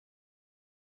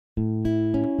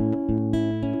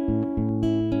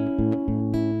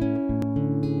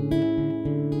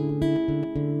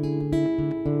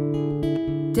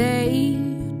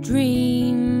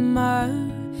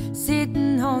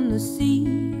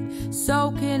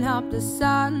soaking up the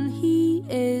sun. He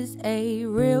is a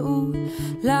real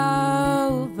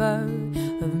lover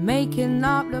of making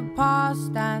up the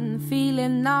past and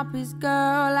feeling up his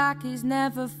girl like he's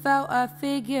never felt a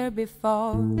figure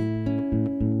before.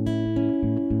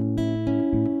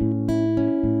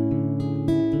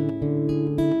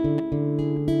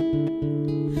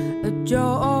 A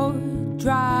jaw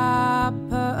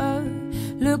dropper,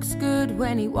 looks good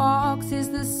when he walks, is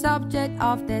the subject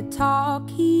of their talk.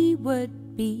 He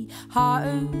would be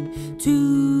hard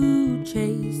to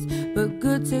chase, but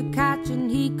good to catch,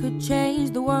 and he could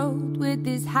change the world with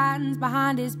his hands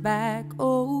behind his back.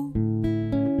 Oh,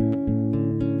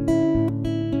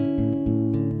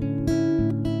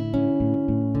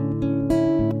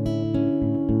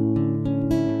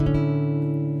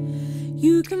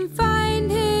 you can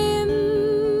find him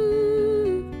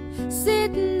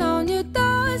sitting on your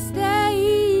doorstep,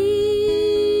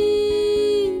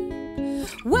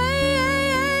 waiting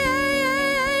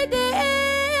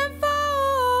for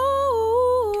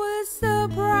a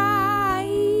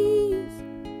surprise.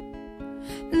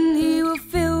 And he will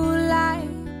feel like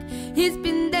he's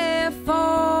been there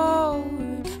for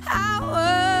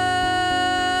hours,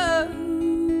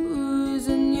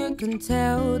 and you can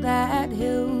tell that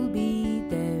he'll be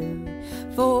there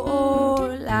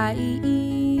for life.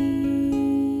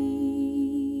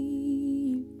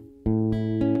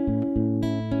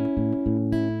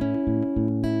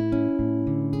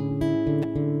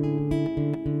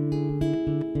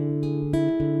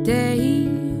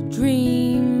 Daydreamer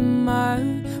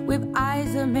with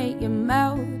eyes that make you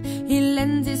melt. He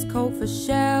lends his coat for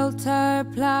shelter,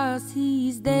 plus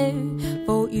he's there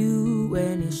for you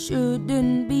when he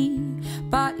shouldn't be.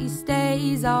 But he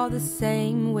stays all the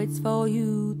same, waits for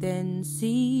you, then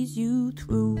sees you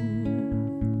through.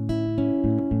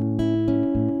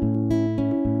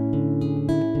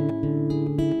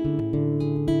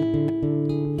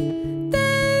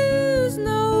 There's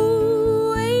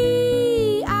no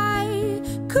way I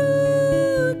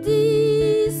could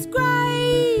describe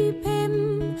him.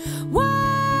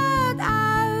 What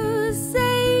I'll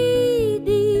say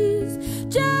is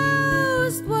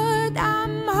just what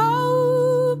I'm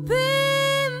hoping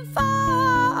for.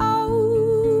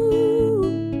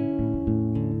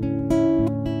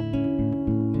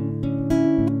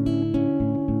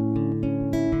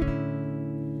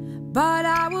 But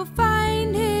I will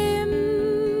find him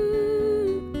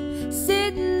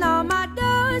sitting on my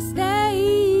doorstep,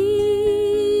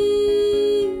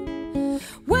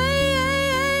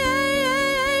 waiting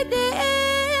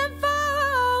for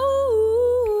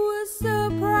a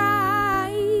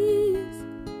surprise.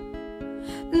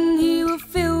 And he will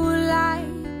feel like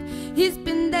he's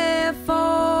been there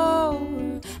for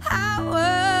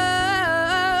hours,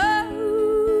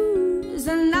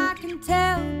 and I can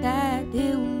tell that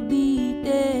he'll be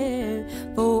there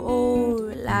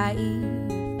for life.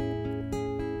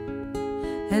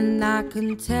 And I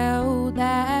can tell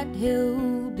that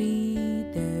he'll be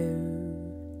there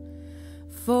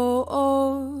for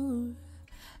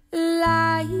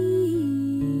life.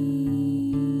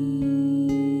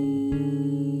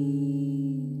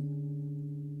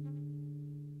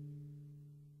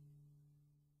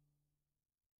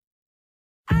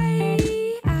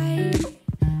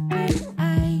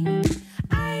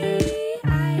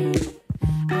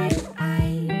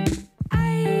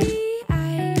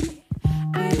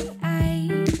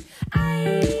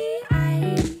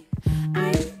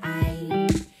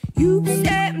 You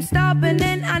say I'm stubborn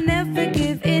and I never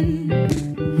give in.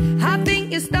 I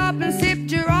think you're stubborn,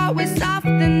 sipped, you're always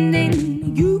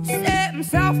softening. You say I'm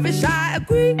selfish, I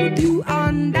agree with you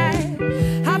on that.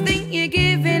 I think you're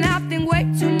giving, I think way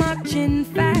too much in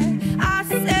fact. I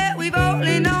said we've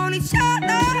only known each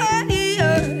other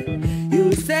here.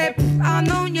 You say I've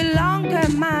known you longer,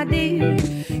 my dear.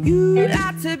 You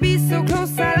like to be so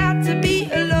close, I like to be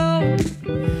alone.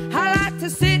 I like to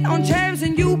sit on chairs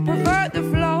and you prefer the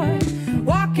floor.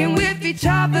 Walking with each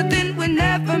other, then we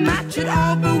never match at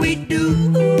all, but we